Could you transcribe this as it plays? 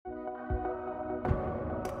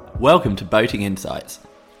Welcome to Boating Insights.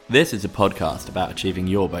 This is a podcast about achieving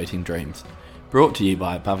your boating dreams, brought to you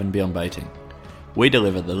by Above and Beyond Boating. We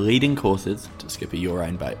deliver the leading courses to skipper your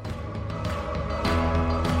own boat.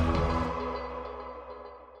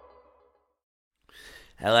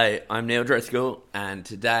 Hello, I'm Neil Driscoll, and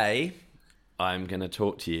today I'm going to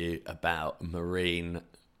talk to you about marine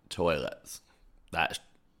toilets.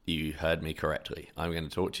 You heard me correctly. I'm going to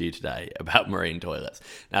talk to you today about marine toilets.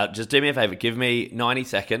 Now, just do me a favour. Give me 90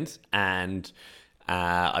 seconds, and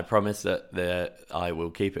I promise that I will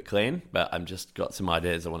keep it clean, but I've just got some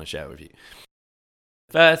ideas I want to share with you.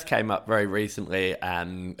 First came up very recently,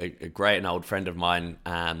 a great and old friend of mine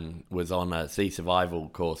was on a sea survival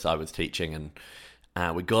course I was teaching,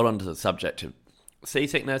 and we got onto the subject of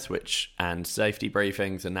seasickness and safety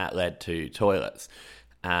briefings, and that led to toilets.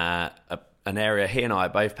 An area he and I are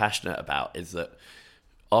both passionate about is that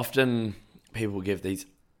often people give these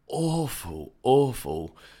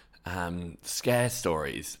awful scare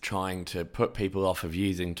stories trying to put people off of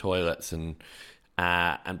using toilets, and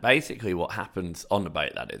basically what happens on the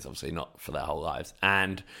boat, that is obviously not for their whole lives,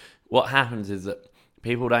 and what happens is that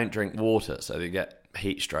people don't drink water, so they get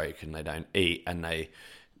heat stroke, and they don't eat, and they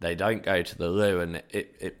don't go to the loo, and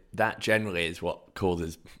that generally is what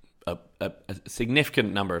causes a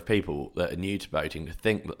significant number of people that are new to boating to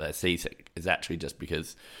think that they're seasick is actually just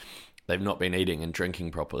because they've not been eating and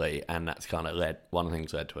drinking properly, and that's kind of one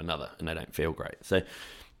thing's led to another, and they don't feel great. So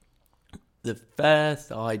the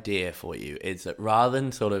first idea for you is that rather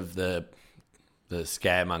than sort of the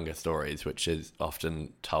scaremonger stories, which is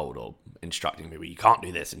often told or instructing people, you can't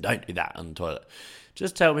do this and don't do that on the toilet,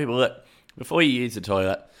 just tell people, look, before you use the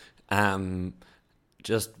toilet,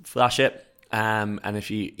 just flush it. And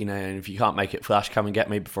if you can't make it flush, come and get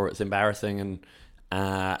me before it's embarrassing, and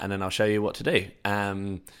then I'll show you what to do.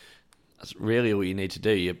 That's really all you need to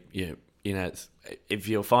do. If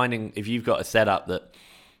you've got a setup that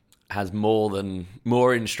has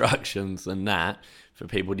more instructions than that for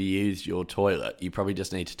people to use your toilet, you probably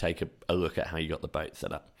just need to take a look at how you got the boat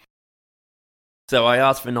set up. So I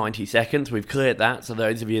asked for 90 seconds. We've cleared that. So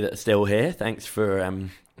those of you that are still here, thanks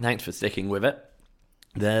for sticking with it.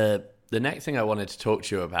 The next thing I wanted to talk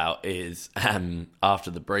to you about is,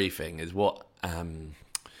 after the briefing, is what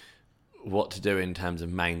to do in terms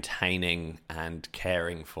of maintaining and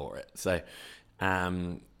caring for it. So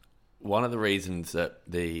one of the reasons that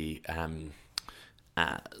the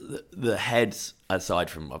heads, aside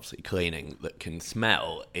from obviously cleaning, that can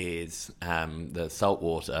smell is the salt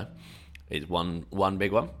water is one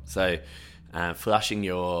big one. So flushing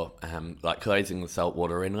your, closing the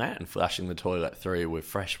saltwater inlet and flushing the toilet through with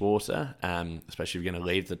fresh water, especially if you're going to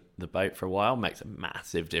leave the boat for a while, makes a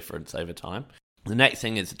massive difference over time. The next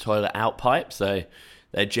thing is the toilet out pipe. So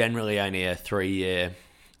they're generally only a 3-year,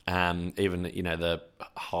 even, the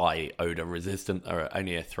high odor resistant are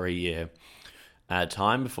only a 3-year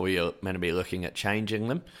time before you're meant to be looking at changing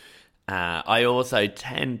them. I also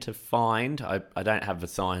tend to find, I don't have a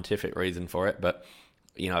scientific reason for it, but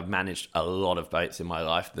I've managed a lot of boats in my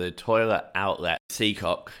life. The toilet outlet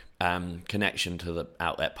seacock connection to the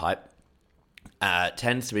outlet pipe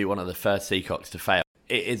tends to be one of the first seacocks to fail.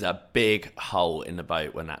 It is a big hole in the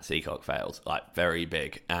boat when that seacock fails, very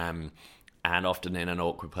big, and often in an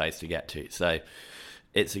awkward place to get to. So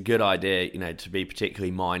it's a good idea, to be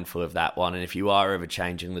particularly mindful of that one. And if you are ever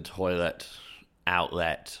changing the toilet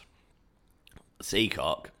outlet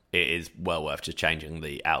seacock, it is well worth just changing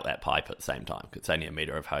the outlet pipe at the same time, because it's only a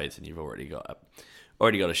metre of hose and you've already got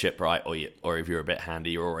a shipwright, or if you're a bit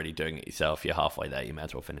handy, you're already doing it yourself, you're halfway there, you may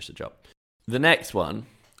as well finish the job. The next one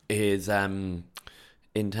is, in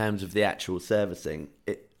terms of the actual servicing,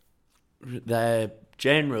 they're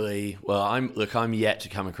generally, I'm yet to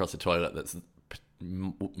come across a toilet that's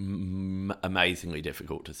amazingly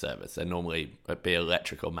difficult to service. They're normally, be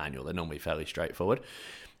electric or manual, they're normally fairly straightforward.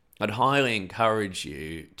 I'd highly encourage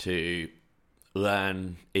you to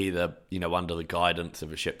learn either, under the guidance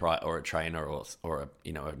of a shipwright or a trainer or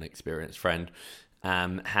an experienced friend,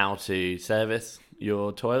 how to service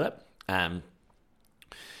your toilet.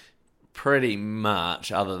 Pretty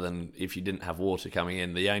much, other than if you didn't have water coming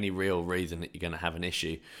in, the only real reason that you're going to have an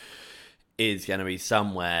issue is going to be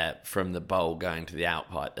somewhere from the bowl going to the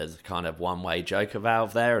outpipe. There's a kind of one-way joker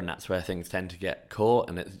valve there, and that's where things tend to get caught,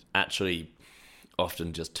 and it's actually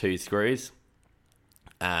often just 2 screws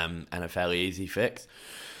and a fairly easy fix.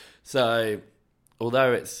 So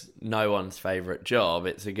although it's no one's favourite job,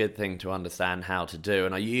 it's a good thing to understand how to do.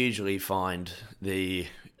 And I usually find the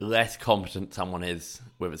less competent someone is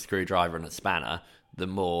with a screwdriver and a spanner, the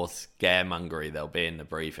more scaremongery they'll be in the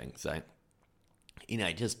briefing. So,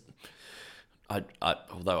 just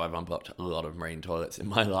although I've unblocked a lot of marine toilets in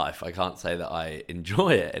my life, I can't say that I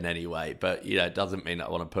enjoy it in any way. But, it doesn't mean that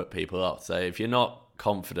I want to put people off. So if you're not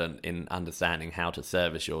confident in understanding how to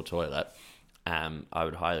service your toilet, I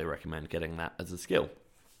would highly recommend getting that as a skill.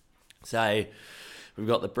 So we've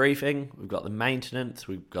got the briefing, we've got the maintenance,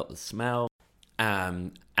 we've got the smell.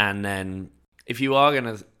 And then if you are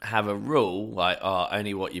going to have a rule, like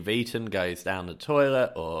only what you've eaten goes down the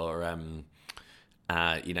toilet, or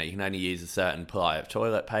you can only use a certain ply of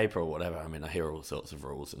toilet paper or whatever. I mean, I hear all sorts of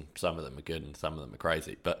rules, and some of them are good and some of them are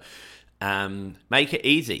crazy. But make it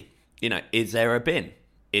easy. Is there a bin?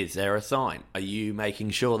 Is there a sign? Are you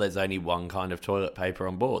making sure there's only one kind of toilet paper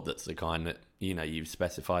on board? That's the kind that you've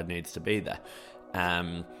specified needs to be there.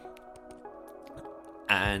 And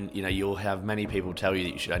you'll have many people tell you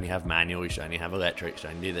that you should only have manual, you should only have electric, you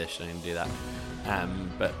should only do this, you should only do that.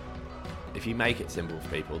 But if you make it simple for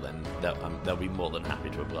people, then they'll be more than happy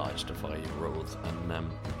to oblige to follow your rules. And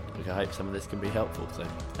I hope some of this can be helpful. So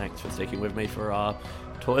thanks for sticking with me for our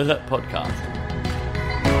toilet podcast.